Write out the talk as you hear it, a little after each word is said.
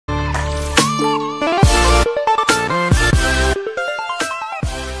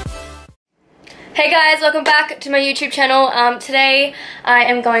Hey guys, welcome back to my YouTube channel. Today I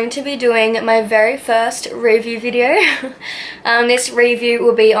am going to be doing my very first review video. This review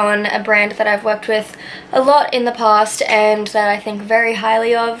will be on a brand that I've worked with a lot in the past and that I think very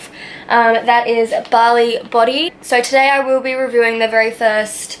highly of. That is Bali Body. So today I will be reviewing the very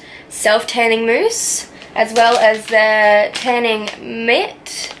first self-tanning mousse as well as the tanning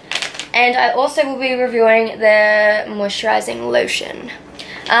mitt, and I also will be reviewing the moisturizing lotion.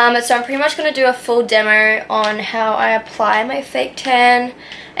 So I'm pretty much going to do a full demo on how I apply my fake tan,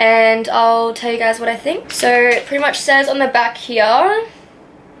 and I'll tell you guys what I think. So it pretty much says on the back here,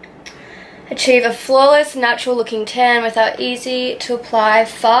 achieve a flawless, natural looking tan without easy to apply,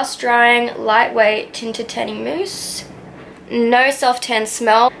 fast drying, lightweight tinted tanning mousse. No self-tan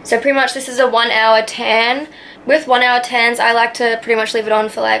smell. So pretty much this is a 1 hour tan. With 1 hour tans, I like to pretty much leave it on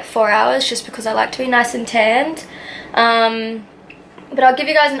for like 4 hours just because I like to be nice and tanned. But I'll give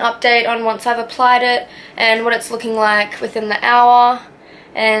you guys an update on once I've applied it and what it's looking like within the hour,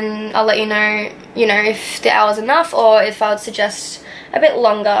 and I'll let you know, if the hour's enough or if I would suggest a bit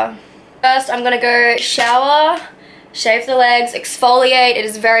longer. First, I'm gonna go shower, shave the legs, exfoliate. It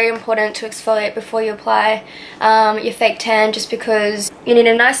is very important to exfoliate before you apply your fake tan, just because you need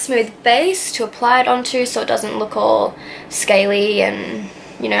a nice smooth base to apply it onto so it doesn't look all scaly and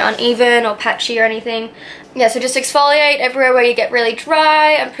uneven or patchy or anything. Yeah, so just exfoliate everywhere where you get really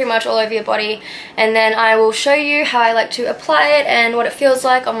dry and pretty much all over your body, and then I will show you how I like to apply it and what it feels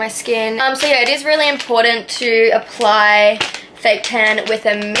like on my skin. So yeah, it is really important to apply fake tan with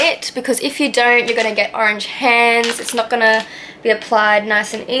a mitt, because if you don't, you're gonna get orange hands. It's not gonna be applied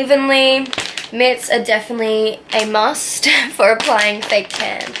nice and evenly. Mitts are definitely a must for applying fake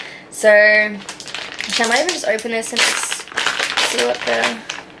tan. So actually, I might even just open this and just see what the...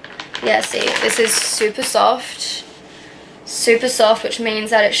 Yeah, see, this is super soft, which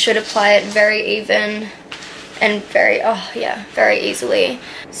means that it should apply it very even and very easily.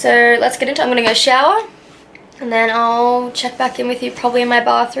 So let's get into it. I'm gonna go shower, and then I'll check back in with you probably in my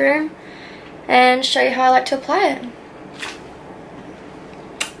bathroom and show you how I like to apply it.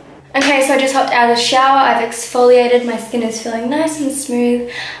 Okay, so I just hopped out of the shower. I've exfoliated. My skin is feeling nice and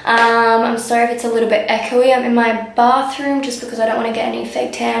smooth. I'm sorry if it's a little bit echoey. I'm in my bathroom just because I don't want to get any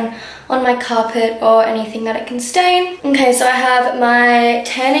fake tan on my carpet or anything that it can stain. Okay, so I have my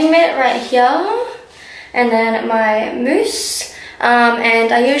tanning mitt right here, and then my mousse.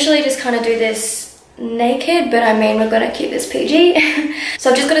 And I usually just kind of do this naked, but I mean, we're gonna keep this PG.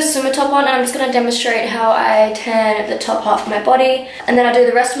 So I've just got a swimmer top on, and I'm just gonna demonstrate how I tan the top half of my body, and then I'll do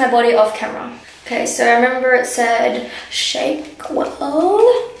the rest of my body off camera. Okay, so I remember it said shake well.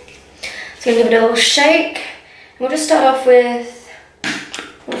 So I'm gonna give it a little shake, and we'll just start off with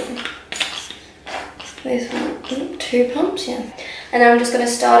 2 pumps, yeah. And then I'm just gonna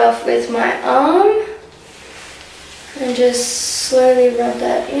start off with my arm and just slowly rub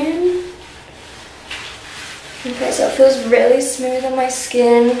that in. Okay, so it feels really smooth on my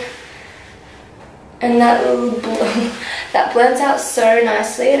skin, and that that blends out so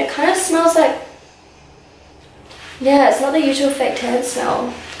nicely, and it kind of smells like, yeah, it's not the usual fake tan smell.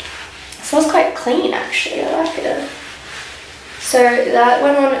 It smells quite clean actually, I like it. So that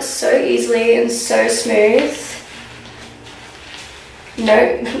went on so easily and so smooth.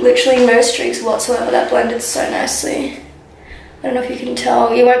 Literally no streaks whatsoever. That blended so nicely. I don't know if you can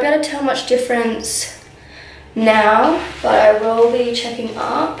tell. You won't be able to tell much difference now, but I will be checking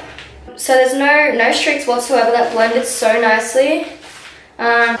up. So there's no streaks whatsoever. That blended so nicely.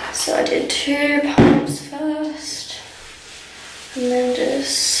 So I did 2 pumps first, and then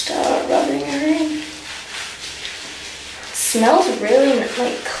just start rubbing her in. It smells really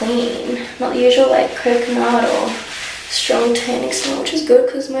like clean, not the usual like coconut or strong tanning smell, which is good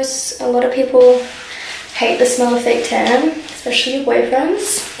because a lot of people hate the smell of fake tan, especially your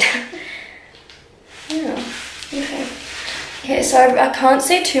boyfriends. Yeah. Okay, so I can't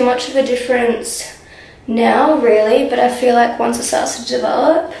see too much of a difference now, really, but I feel like once it starts to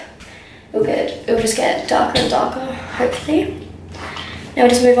develop, it'll just get darker and darker, hopefully. Now we'll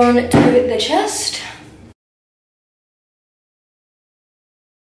just move on to the chest.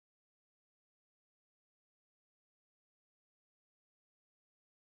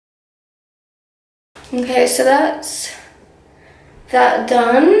 Okay, so that's that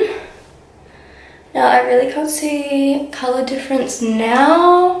done. Now I really can't see colour difference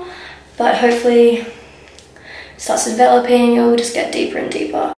now, but hopefully it starts developing, it'll just get deeper and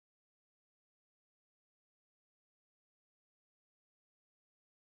deeper.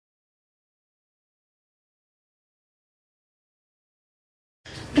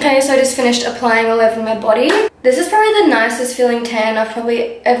 Okay, so I just finished applying all over my body. This is probably the nicest feeling tan I've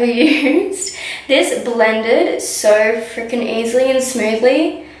probably ever used. This blended so freaking easily and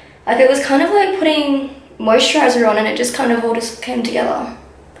smoothly. Like, it was kind of like putting moisturizer on and it just kind of all just came together.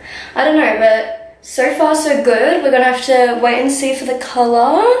 I don't know, but so far so good. We're gonna have to wait and see for the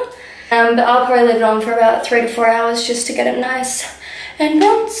color. But I'll probably leave it on for about 3 to 4 hours just to get it nice and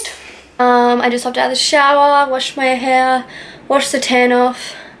bronzed. I just hopped out of the shower, washed my hair, washed the tan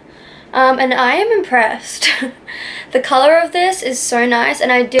off, and I am impressed. The color of this is so nice, and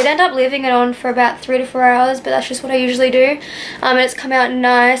I did end up leaving it on for about 3 to 4 hours, but that's just what I usually do. And it's come out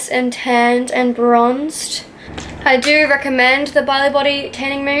nice and tanned and bronzed. I do recommend the Bali Body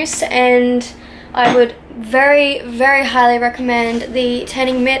tanning mousse, and I would very, very highly recommend the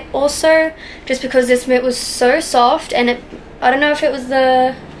tanning mitt also, just because this mitt was so soft, and I don't know if it was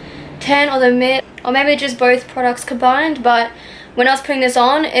the tan or the mitt, or maybe just both products combined, but when I was putting this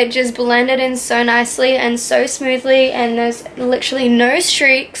on, it just blended in so nicely and so smoothly, and there's literally no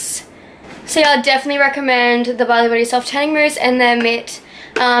streaks. So yeah, I definitely recommend the Bali Body Soft Tanning Mousse and their mitt.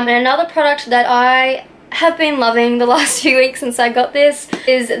 And another product that I have been loving the last few weeks since I got this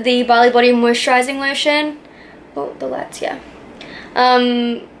is the Bali Body Moisturizing Lotion. Oh, the lights, yeah.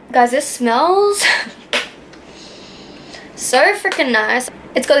 Guys, this smells so freaking nice.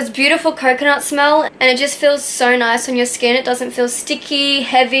 It's got this beautiful coconut smell, and it just feels so nice on your skin. It doesn't feel sticky,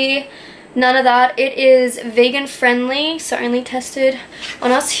 heavy, none of that. It is vegan friendly, so only tested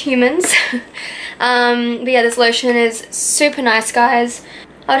on us humans. But yeah, this lotion is super nice, guys.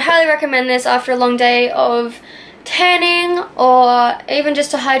 I would highly recommend this after a long day of tanning, or even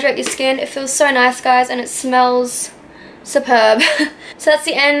just to hydrate your skin. It feels so nice, guys, and it smells superb. So that's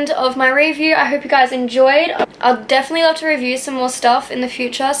the end of my review. I hope you guys enjoyed. I'll definitely love to review some more stuff in the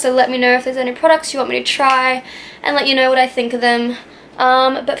future, so let me know if there's any products you want me to try, and let you know what I think of them.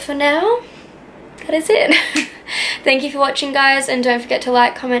 But for now, that is it. Thank you for watching, guys, and don't forget to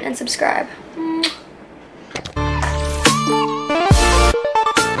like, comment, and subscribe.